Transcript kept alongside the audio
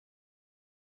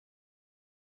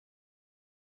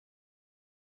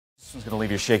This one's going to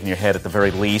leave you shaking your head at the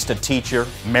very least. A teacher,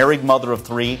 married mother of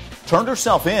three, turned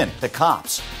herself in to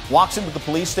cops. Walks into the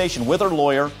police station with her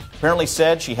lawyer. Apparently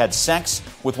said she had sex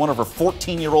with one of her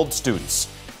 14-year-old students.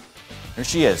 Here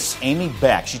she is, Amy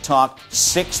Beck. She taught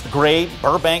 6th grade,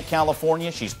 Burbank,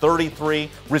 California. She's 33,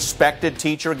 respected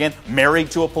teacher, again, married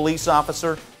to a police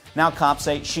officer. Now cops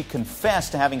say she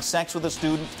confessed to having sex with a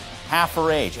student half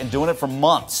her age and doing it for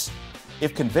months.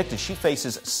 If convicted, she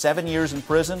faces 7 years in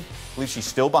prison. I believe she's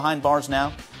still behind bars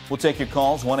now. We'll take your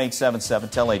calls,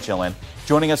 1-877-TEL-HLN.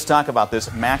 Joining us to talk about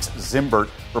this, Max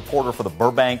Zimbert, reporter for the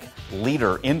Burbank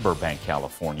Leader in Burbank,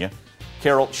 California.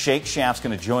 Carol Shakeshaft's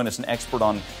going to join us, an expert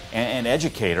on and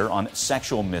educator on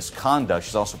sexual misconduct.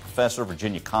 She's also a professor at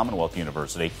Virginia Commonwealth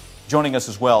University. Joining us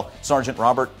as well, Sergeant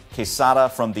Robert Quesada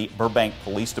from the Burbank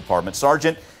Police Department.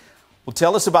 Sergeant, well,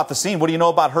 tell us about the scene. What do you know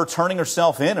about her turning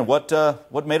herself in, and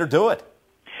what made her do it?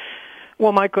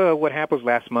 Well, Mike, what happened was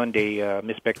last Monday,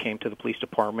 Miss Beck came to the police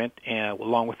department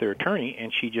along with her attorney,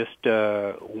 and she just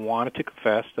wanted to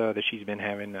confess that she's been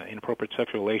having inappropriate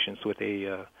sexual relations with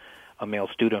a male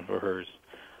student of hers.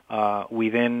 We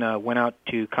then went out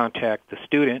to contact the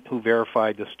student who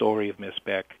verified the story of Miss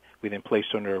Beck. We then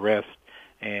placed her under arrest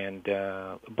and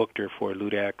booked her for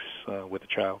lewd acts with a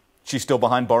child. She's still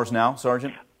behind bars now,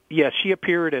 Sergeant? Yes, she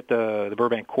appeared at the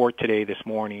Burbank court today, this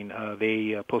morning.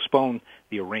 They postponed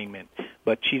the arraignment,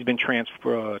 but she's been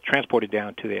transported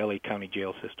down to the L.A. County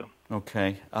jail system.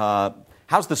 Okay.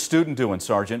 How's the student doing,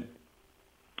 Sergeant?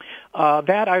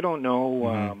 That I don't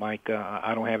know, Mike.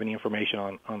 I don't have any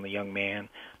information on the young man.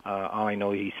 All I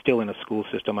know, he's still in the school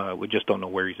system. We just don't know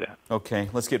where he's at. Okay,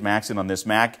 let's get Max in on this.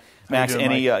 Max,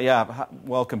 doing,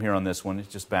 welcome here on this one. It's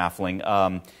just baffling.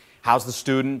 How's the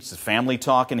student? Is the family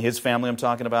talking? His family I'm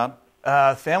talking about?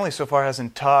 Family so far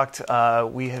hasn't talked.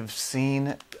 We have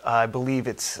seen, I believe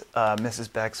it's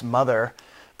Mrs. Beck's mother,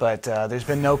 but there's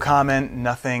been no comment,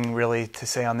 nothing really to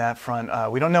say on that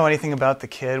front. We don't know anything about the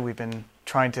kid. We've been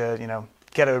trying to,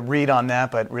 get a read on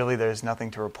that, but really there's nothing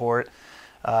to report.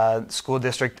 School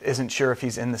district isn't sure if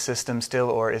he's in the system still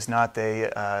or is not.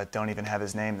 They don't even have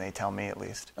his name, they tell me at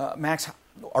least. Max,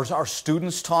 are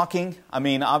students talking? I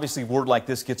mean, obviously word like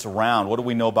this gets around. What do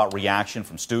we know about reaction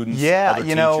from students, other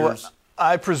teachers?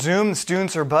 I presume the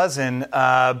students are buzzing,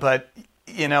 but,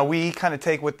 we kind of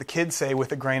take what the kids say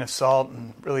with a grain of salt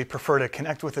and really prefer to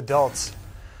connect with adults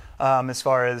as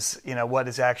far as, what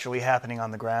is actually happening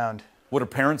on the ground. What are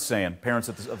parents saying, parents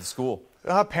of the school?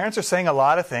 Parents are saying a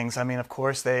lot of things. I mean, of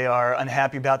course, they are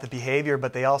unhappy about the behavior,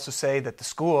 but they also say that the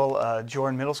school,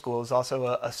 Jordan Middle School, is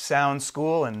also a sound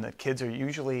school, and the kids are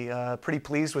usually pretty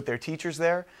pleased with their teachers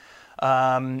there.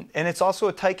 And it's also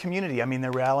a tight community. I mean, they're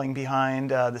rallying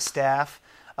behind the staff.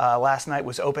 Last night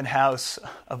was open house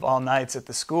of all nights at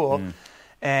the school.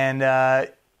 And,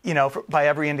 by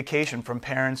every indication from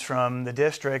parents from the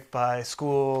district, by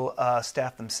school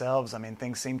staff themselves, I mean,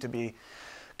 things seem to be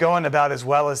going about as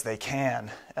well as they can.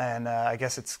 And I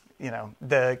guess it's,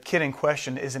 the kid in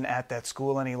question isn't at that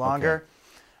school any longer.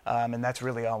 Okay. And that's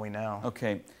really all we know.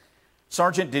 Okay.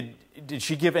 Sergeant, did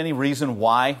she give any reason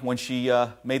why when she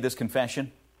made this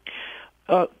confession?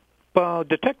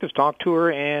 Detectives talked to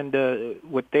her, and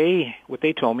what they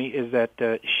told me is that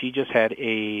she just had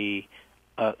a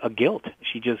guilt.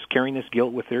 She just carrying this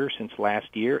guilt with her since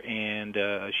last year, and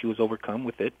she was overcome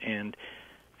with it and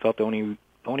felt the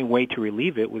only way to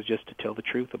relieve it was just to tell the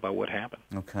truth about what happened.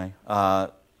 Okay.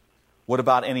 What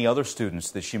about any other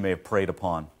students that she may have preyed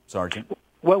upon, Sergeant?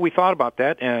 Well, we thought about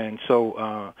that, and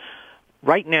so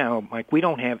right now, Mike, we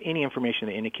don't have any information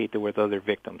to indicate there were other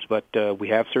victims, but we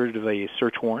have served a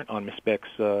search warrant on Miss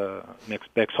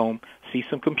Beck's home, see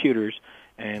some computers,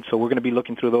 and so we're going to be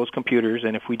looking through those computers,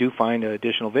 and if we do find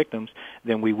additional victims,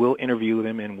 then we will interview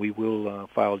them and we will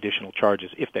file additional charges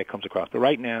if that comes across. But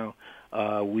right now,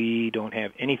 we don't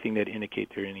have anything that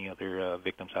indicates there are any other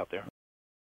victims out there.